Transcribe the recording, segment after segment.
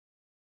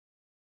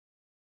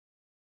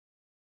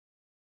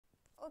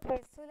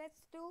Okay, so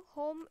let's do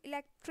home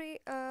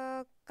electric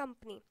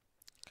company.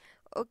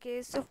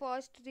 Okay, so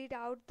first read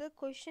out the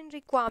question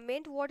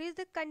requirement. What is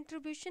the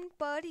contribution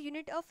per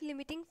unit of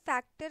limiting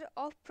factor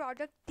of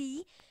product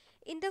T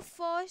in the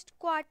first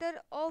quarter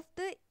of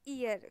the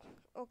year?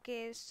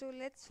 Okay, so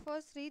let's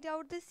first read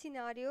out the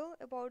scenario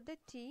about the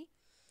T.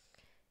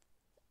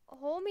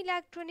 Home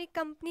electronic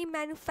company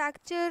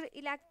manufacture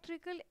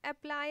electrical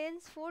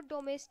appliance for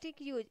domestic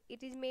use.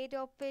 It is made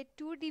of a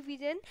two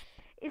division,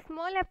 a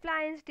small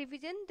appliance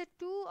division. The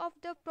two of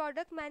the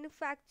product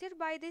manufactured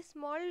by the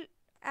small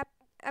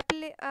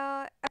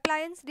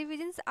appliance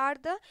divisions are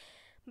the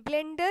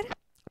blender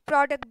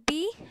product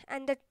B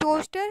and the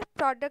toaster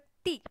product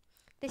T.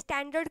 The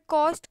standard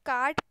cost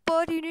card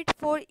per unit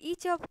for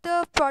each of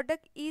the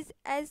product is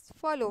as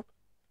follow.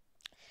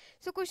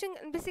 So question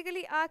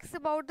basically asks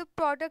about the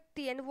product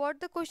T, and what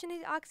the question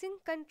is asking,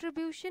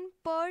 contribution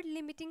per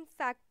limiting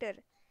factor,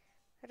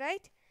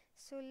 right?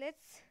 So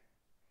let's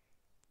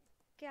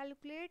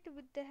calculate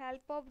with the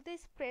help of the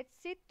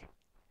spreadsheet,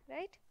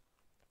 right?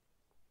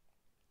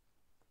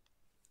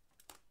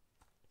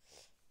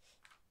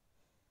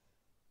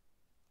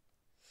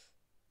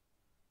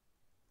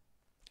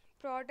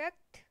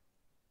 Product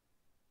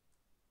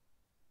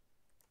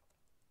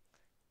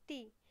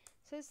T.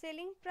 So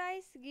selling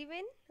price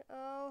given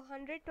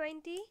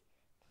 120,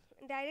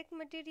 direct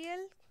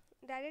material,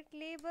 direct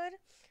labor,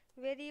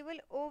 variable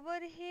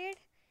overhead,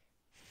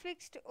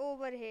 fixed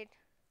overhead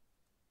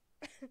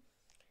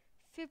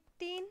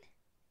 15,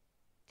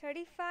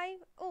 35.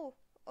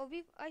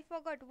 I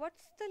forgot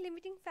what's the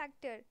limiting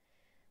factor.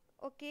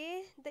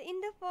 Okay,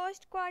 in the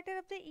first quarter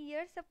of the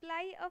year,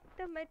 supply of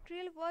the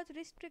material was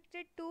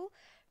restricted to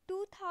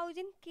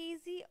 2000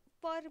 kg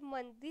per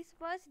month. This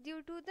was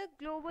due to the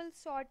global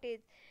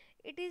shortage.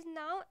 It is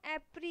now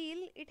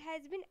April. It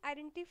has been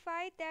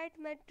identified that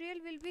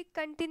material will be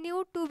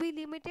continued to be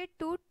limited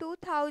to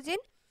 2000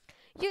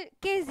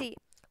 kg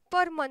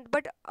per month,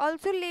 but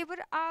also labor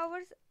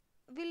hours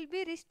will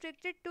be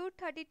restricted to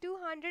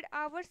 3200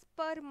 hours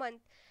per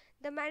month.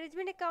 The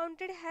management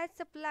accountant has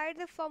supplied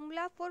the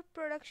formula for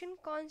production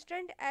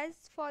constant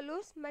as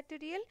follows: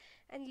 material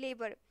and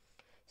labor.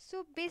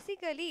 So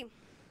basically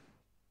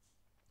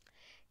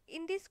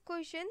in this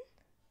question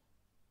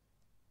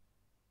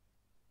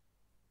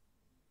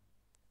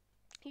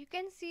you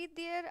can see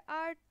there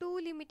are two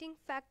limiting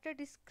factor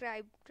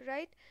described,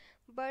 right?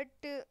 But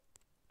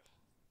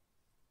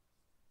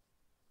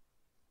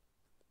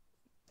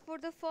for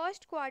the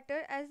first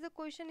quarter, as the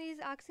question is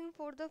asking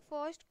for the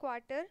first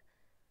quarter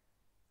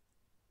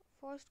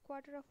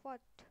of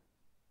what?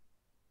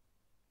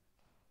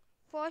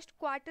 First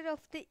quarter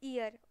of the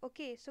year.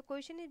 Okay, so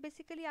question is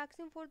basically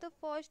asking for the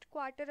first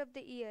quarter of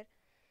the year.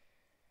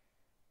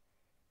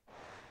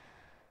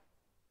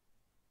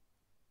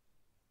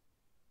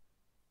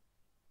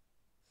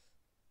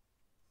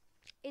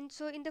 In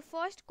the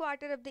first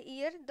quarter of the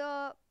year,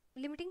 the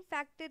limiting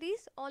factor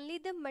is only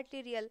the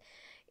material.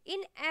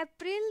 In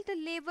April, the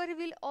labor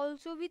will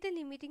also be the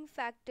limiting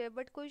factor,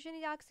 but question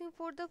is asking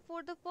for the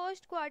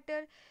first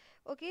quarter.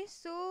 Okay,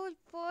 so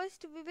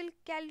first we will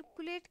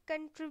calculate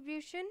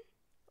contribution.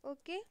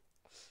 Okay,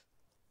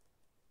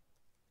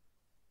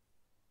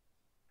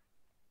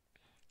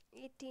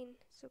 18.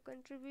 So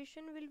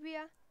contribution will be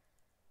a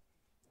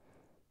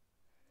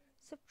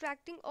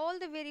subtracting all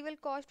the variable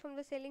cost from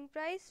the selling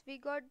price, we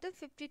got the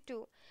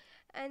 52,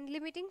 and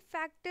limiting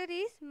factor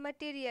is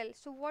material.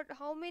 So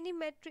how many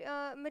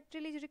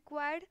material is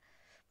required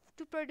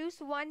to produce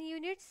 1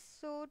 unit?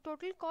 So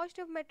total cost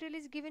of material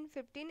is given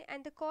 15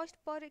 and the cost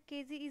per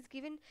kg is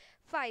given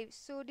 5.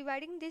 So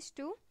dividing this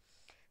to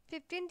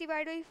 15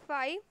 divided by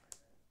 5,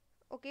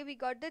 okay, we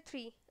got the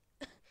 3.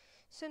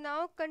 So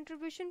now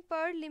contribution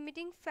per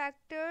limiting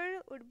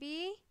factor would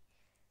be,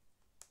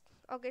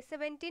 okay,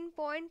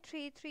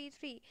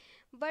 17.333,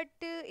 but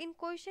in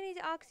question is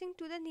asking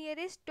to the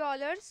nearest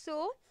dollar,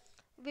 so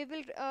we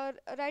will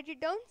write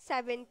it down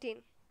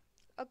 17.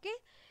 Okay,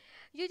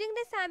 using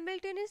the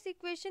simultaneous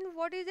equation,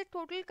 what is the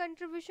total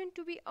contribution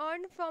to be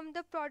earned from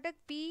the product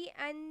B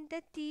and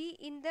the T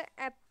in the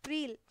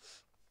April?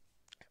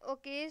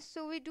 Okay,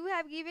 so we do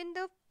have given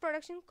the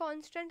production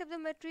constant of the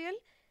material,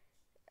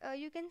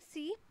 you can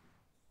see,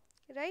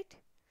 right?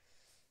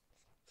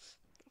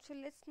 So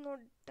let's note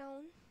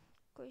down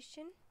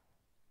question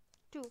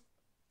 2.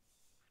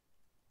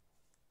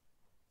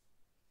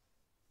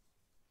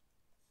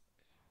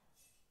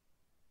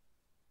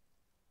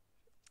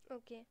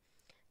 Okay,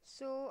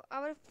 so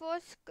our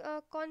first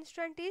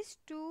constant is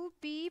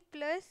 2b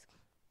plus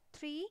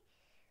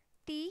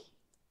 3t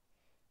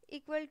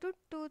equal to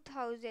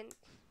 2000,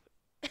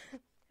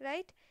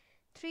 right?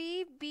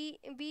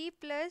 3b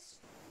plus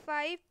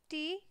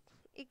 5t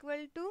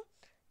equal to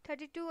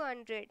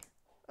 3200.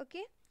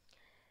 Okay,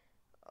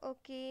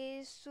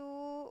 okay,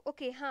 so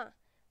okay,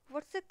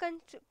 what's the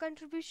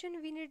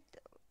contribution we need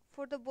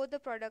for the both the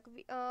product?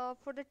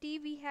 For the T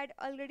we had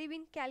already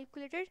been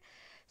calculated,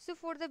 so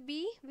for the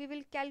B we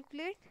will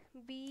calculate.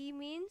 B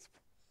means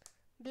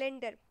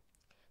blender.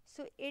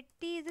 So 80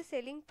 is the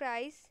selling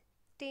price,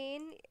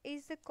 10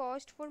 is the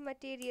cost for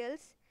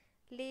materials,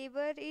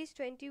 labor is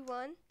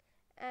 21,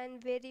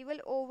 and variable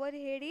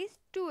overhead is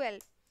 12.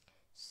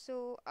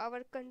 So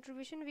our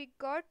contribution we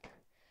got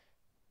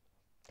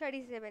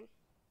 37.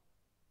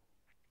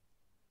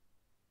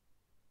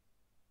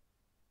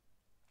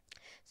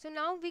 So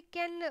now we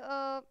can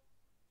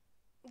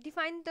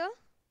define the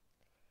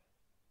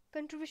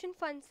contribution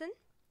function,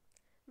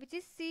 which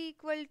is C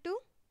equal to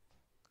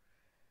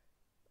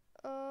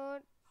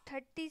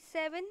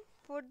 37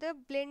 for the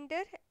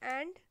blender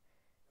and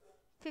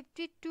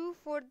 52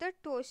 for the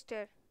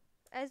toaster.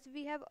 As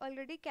we have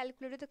already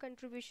calculated the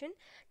contribution,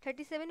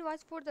 37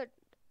 was for the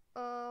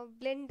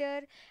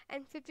blender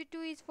and 52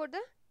 is for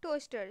the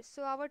toaster.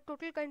 So our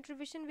total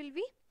contribution will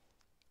be,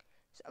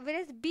 so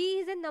whereas B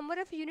is the number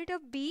of unit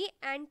of B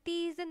and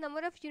T is the number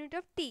of unit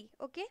of T.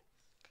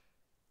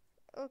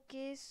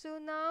 Okay, so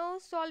now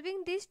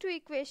solving these two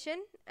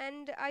equation,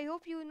 and I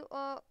hope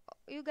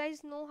you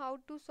guys know how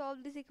to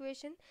solve this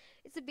equation.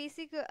 It's a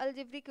basic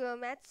algebraic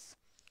maths.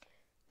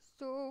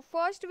 So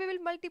first we will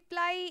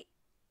multiply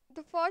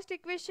the first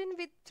equation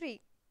with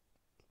 3,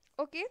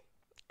 okay,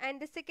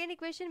 and the second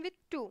equation with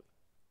 2.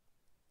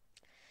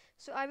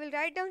 So I will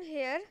write down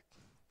here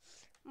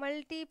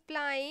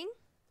multiplying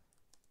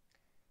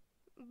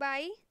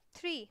by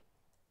 3,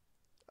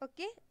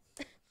 okay,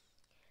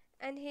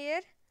 and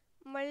here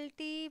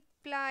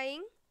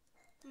multiplying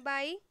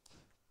by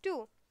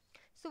 2.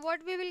 So what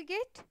we will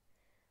get,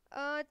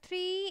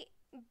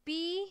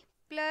 3b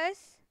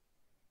plus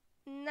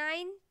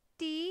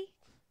 9t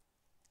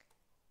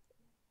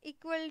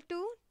equal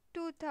to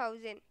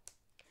 2000.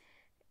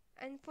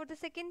 And for the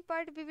second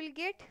part we will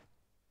get,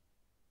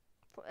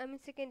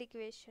 second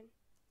equation.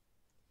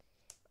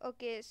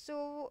 Okay,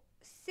 so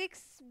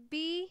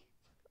 6b,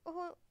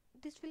 oh,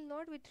 this will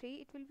not be 3,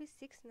 it will be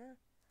 6 na.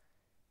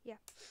 Yeah,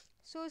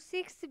 so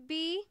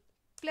 6b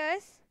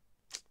plus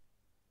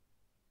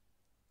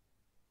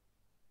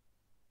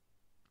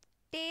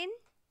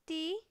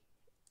 10t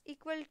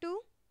equal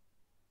to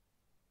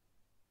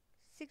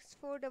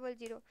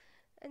 6400,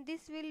 and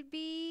this will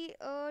be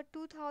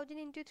 2000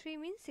 into 3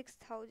 means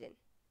 6000.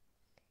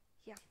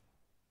 Yeah,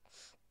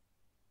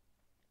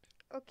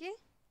 okay,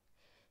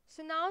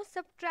 so now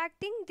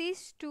subtracting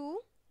these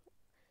two,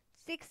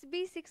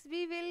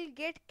 6b will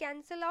get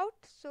cancel out.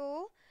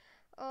 So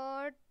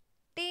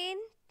 10t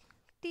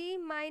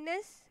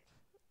minus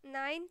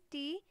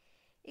 9t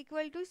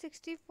equal to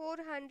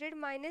 6400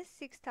 minus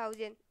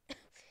 6000.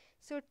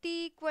 So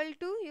t equal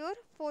to your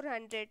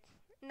 400.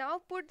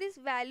 Now put this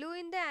value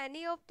in the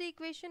any of the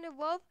equation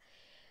above.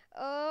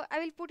 I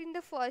will put in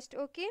the first,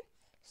 okay.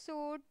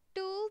 So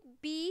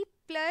 2b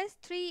plus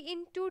 3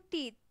 into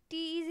t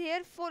is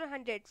here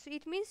 400, so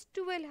it means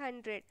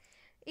 1200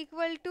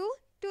 equal to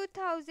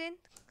 2000.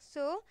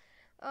 So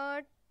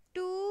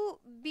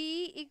 2b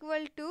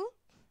equal to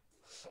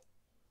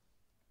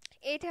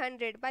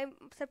 800 by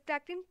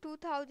subtracting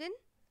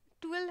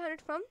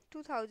 1200 from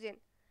 2000.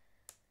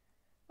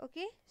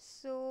 Okay,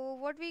 so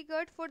what we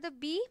got for the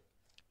b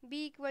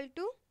equal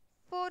to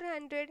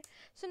 400.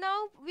 So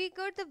now we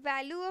got the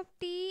value of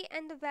t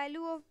and the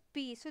value of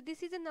b. So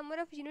this is the number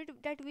of unit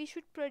that we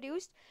should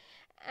produce,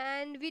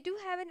 and we do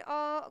have an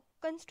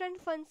contribution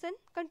function,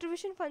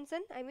 contribution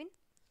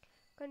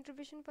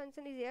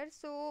function is here.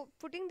 So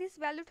putting this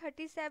value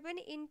 37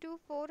 into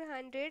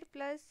 400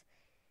 plus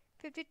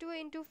 52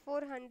 into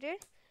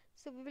 400,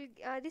 so we will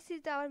this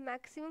is our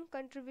maximum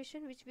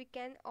contribution which we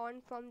can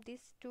earn from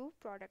these two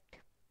product,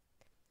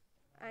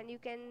 and you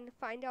can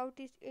find out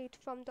it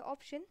from the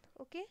option,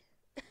 okay.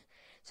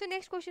 So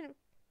next question,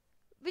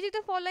 which of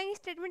the following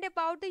statement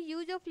about the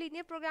use of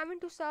linear programming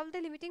to solve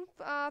the limiting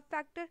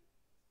factor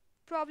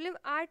problem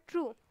are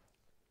true?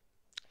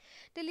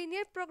 The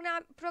linear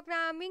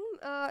programming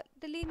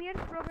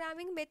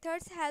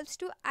methods helps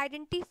to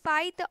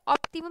identify the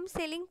optimum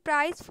selling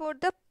price for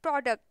the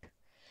product.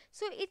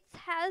 So it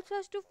helps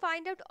us to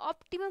find out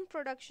optimum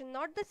production,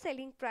 not the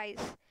selling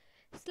price.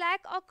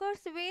 Slack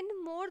occurs when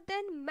more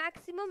than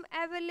maximum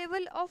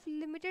available of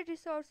limited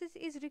resources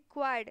is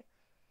required.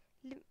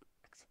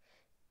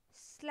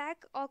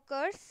 Slack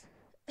occurs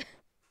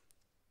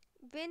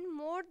when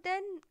more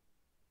than,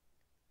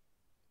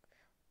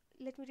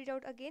 let me read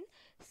out again.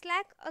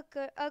 Slack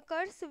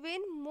occurs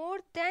when more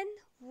than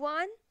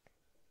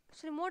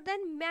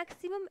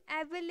maximum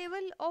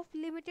available of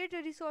limited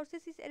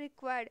resources is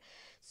required.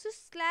 So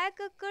slack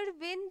occurs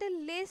when the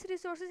less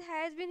resources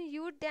has been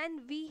used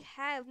than we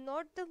have,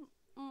 not the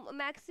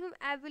maximum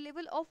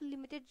available of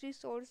limited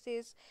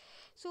resources.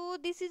 So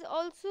this is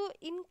also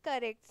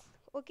incorrect,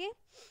 okay.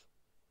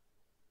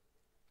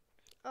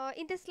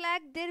 In the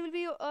slack there will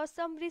be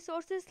some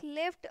resources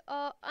left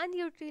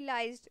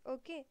unutilized,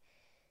 okay.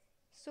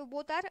 So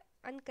both are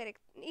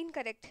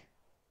incorrect.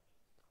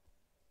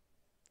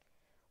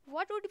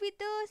 What would be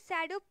the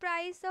shadow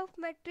price of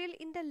material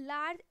in the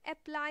large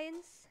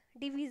appliance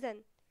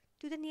division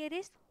to the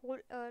nearest whole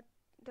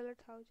dollar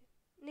thousand?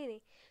 No,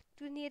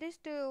 to the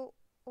nearest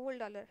whole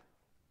dollar.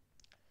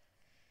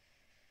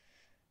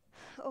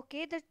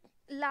 Okay, the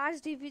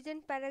large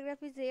division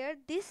paragraph is here.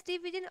 This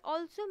division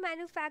also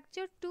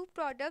manufacture two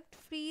product: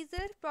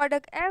 freezer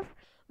product F,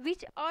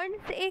 which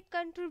earns a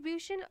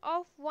contribution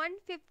of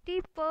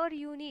 150 per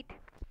unit;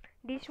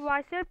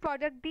 dishwasher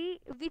product D,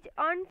 which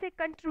earns a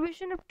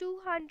contribution of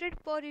 200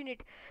 per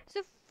unit.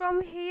 So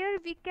from here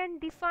we can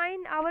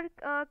define our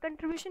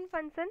contribution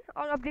function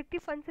or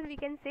objective function, we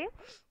can say.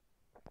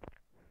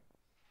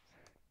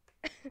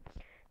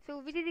 So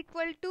which is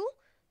equal to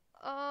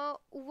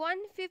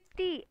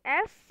 150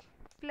 F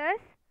plus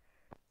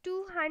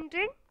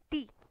 200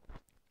 D.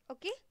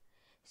 Okay,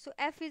 so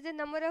F is the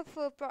number of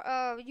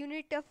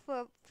unit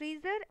of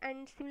freezer,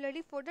 and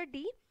similarly for the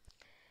D.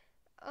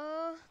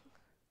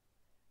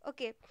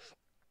 Okay,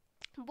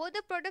 both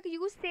the product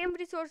use same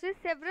resources,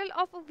 several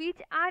of which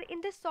are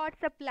in the short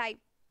supply.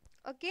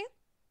 Okay,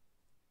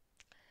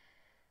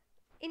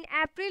 in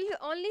April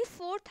only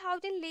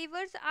 4,000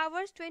 labor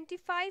hours,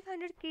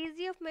 2,500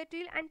 kg of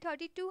material and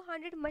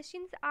 3,200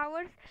 machines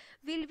hours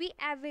will be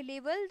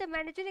available. The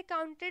management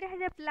accountant has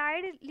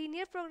applied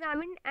linear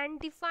programming and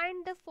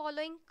defined the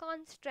following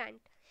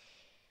constraint.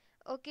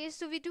 Okay,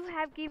 so we do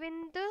have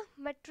given the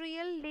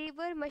material,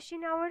 labor,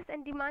 machine hours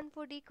and demand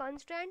for the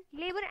constraint.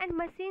 Labor and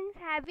machines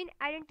have been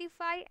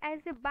identified as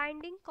a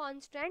binding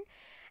constraint,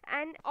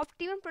 and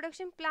optimum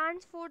production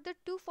plans for the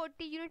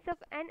 240 units of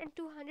N and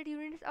 200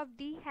 units of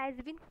D has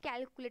been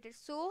calculated.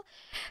 So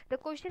the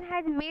question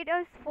has made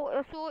us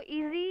so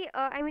easy,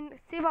 I mean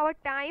save our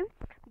time.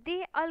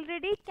 They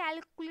already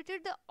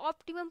calculated the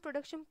optimum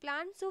production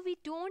plan, so we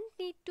don't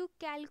need to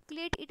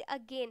calculate it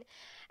again.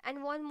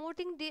 And one more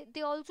thing,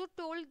 they also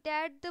told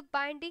that the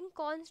binding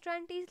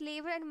constant is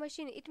labor and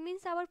machine. It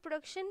means our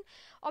production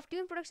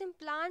optimum production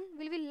plan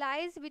will be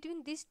lies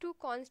between these two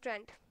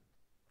constant.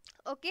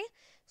 Okay,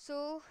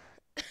 so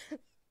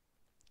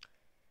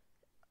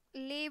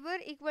labor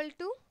equal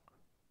to,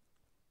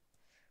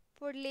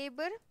 for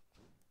labor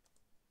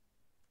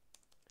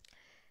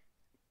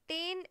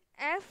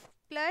 10F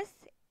plus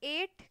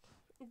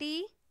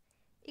 8D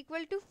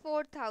equal to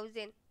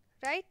 4,000,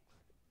 right?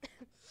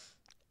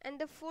 And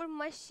the for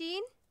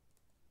machine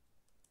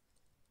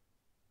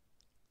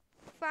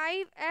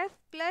 5F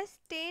plus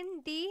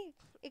 10D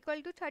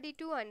equal to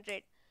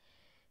 3,200.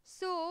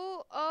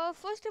 So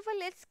first of all,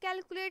 let's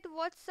calculate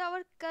what's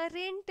our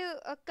current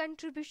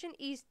contribution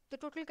is, the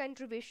total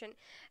contribution.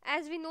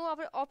 As we know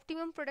our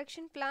optimum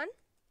production plan.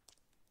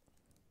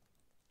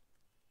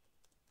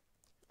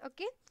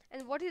 Okay,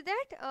 and what is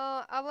that?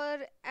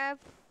 Our F,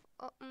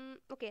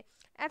 okay,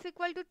 F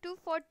equal to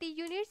 240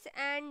 units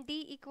and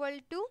D equal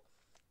to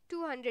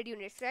 200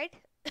 units, right?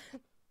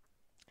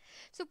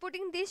 So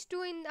putting these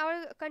two in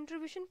our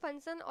contribution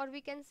function, or we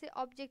can say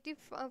objective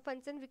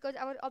function, because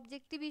our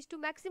objective is to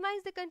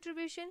maximize the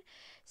contribution.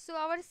 So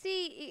our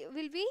C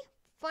will be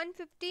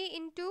 150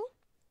 into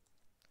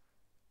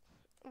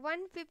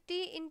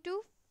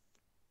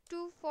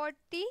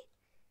 240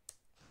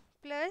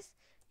 plus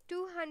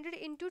 200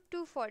 into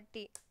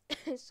 240.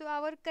 So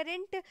our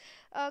current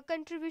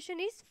contribution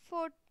is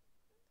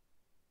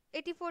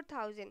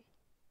 84,000.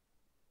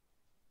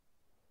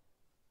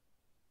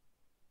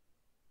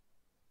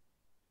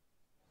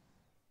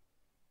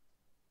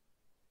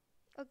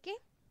 Okay,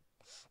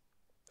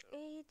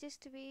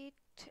 just wait.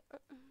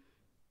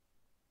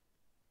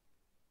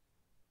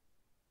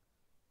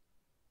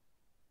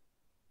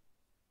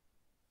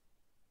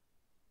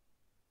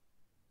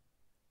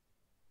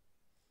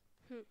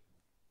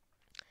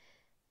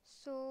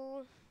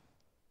 So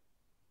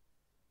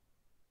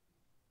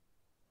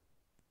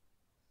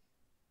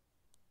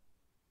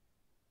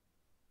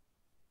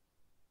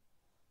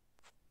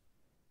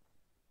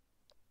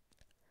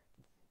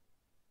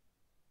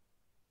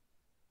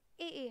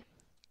AA,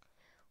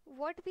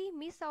 what we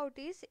miss out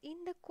is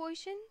in the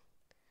question,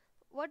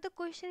 what the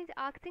question is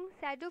asking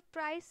shadow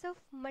price of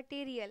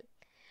material,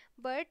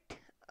 but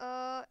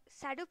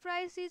shadow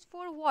price is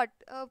for what?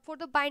 For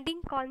the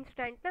binding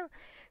constant, no?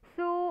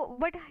 So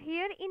but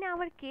here in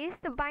our case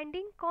the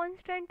binding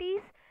constant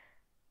is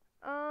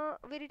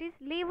where it is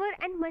labor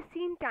and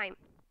machine time.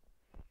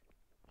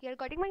 You are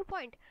getting my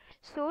point?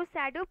 So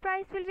shadow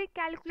price will be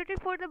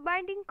calculated for the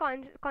binding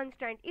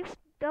constant. If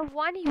the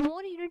one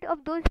more unit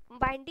of those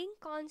binding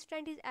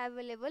constant is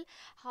available,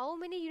 how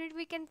many unit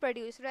we can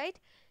produce, right?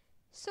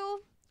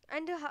 So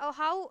and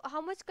how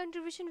much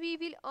contribution we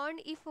will earn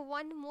if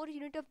one more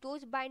unit of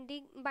those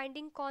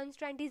binding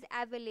constant is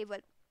available.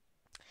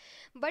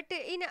 But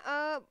in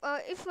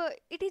if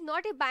it is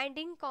not a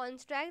binding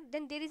constant,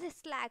 then there is a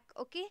slack.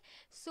 Okay,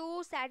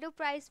 so shadow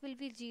price will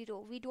be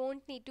 0, we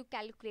don't need to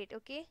calculate.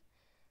 Okay,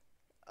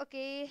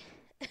 okay.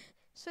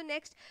 So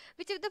next,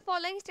 which of the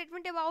following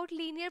statement about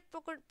linear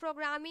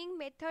programming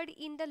method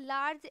in the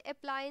large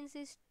appliance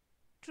is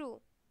true?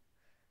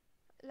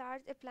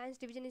 Large appliance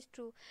division is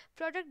true.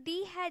 Product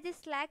D has a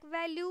slack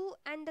value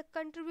and the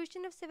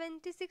contribution of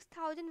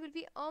 76,000 will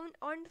be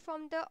earned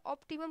from the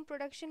optimum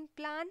production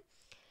plan.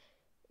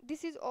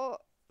 This is all.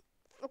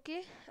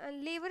 Okay,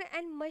 and labor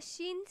and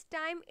machines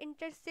time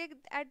intersect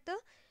at the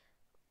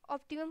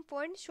optimum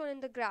point shown in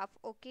the graph.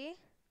 Okay,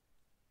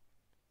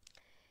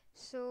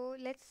 So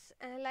let's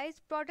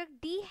analyze. Product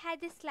D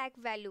has a slack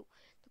value.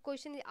 The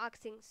question is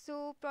asking.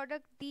 So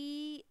product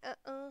D,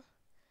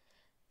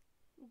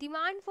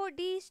 demand for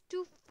D is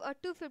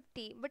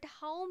 250, but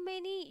how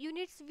many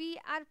units we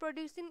are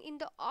producing in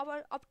the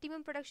our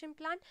optimum production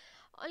plan?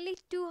 Only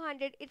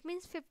 200. It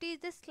means 50 is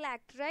the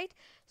slack, right?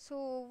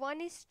 So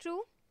one is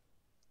true.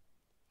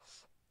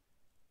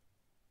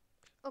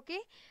 Okay.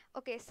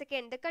 Okay,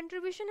 second, the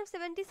contribution of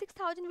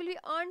 76,000 will be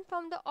earned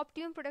from the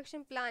optimum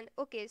production plan.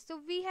 Okay,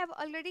 so we have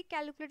already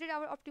calculated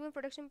our optimum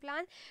production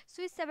plan,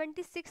 so it's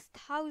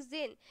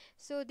 76,000.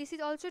 So this is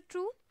also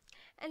true.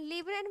 And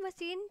labor and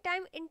machine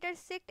time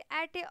intersect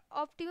at a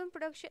optimum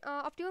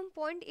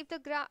point if the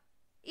graph,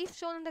 if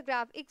shown on the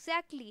graph.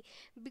 Exactly,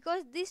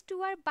 because these two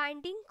are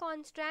binding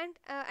constant,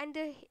 and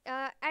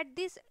at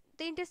this,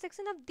 the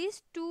intersection of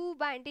these two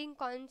binding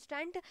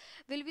constant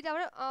will be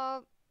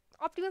our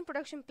optimum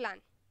production plan.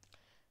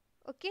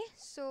 Okay,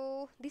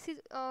 so this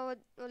is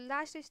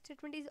last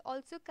statement is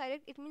also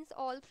correct. It means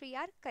all three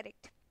are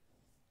correct.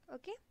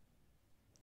 Okay.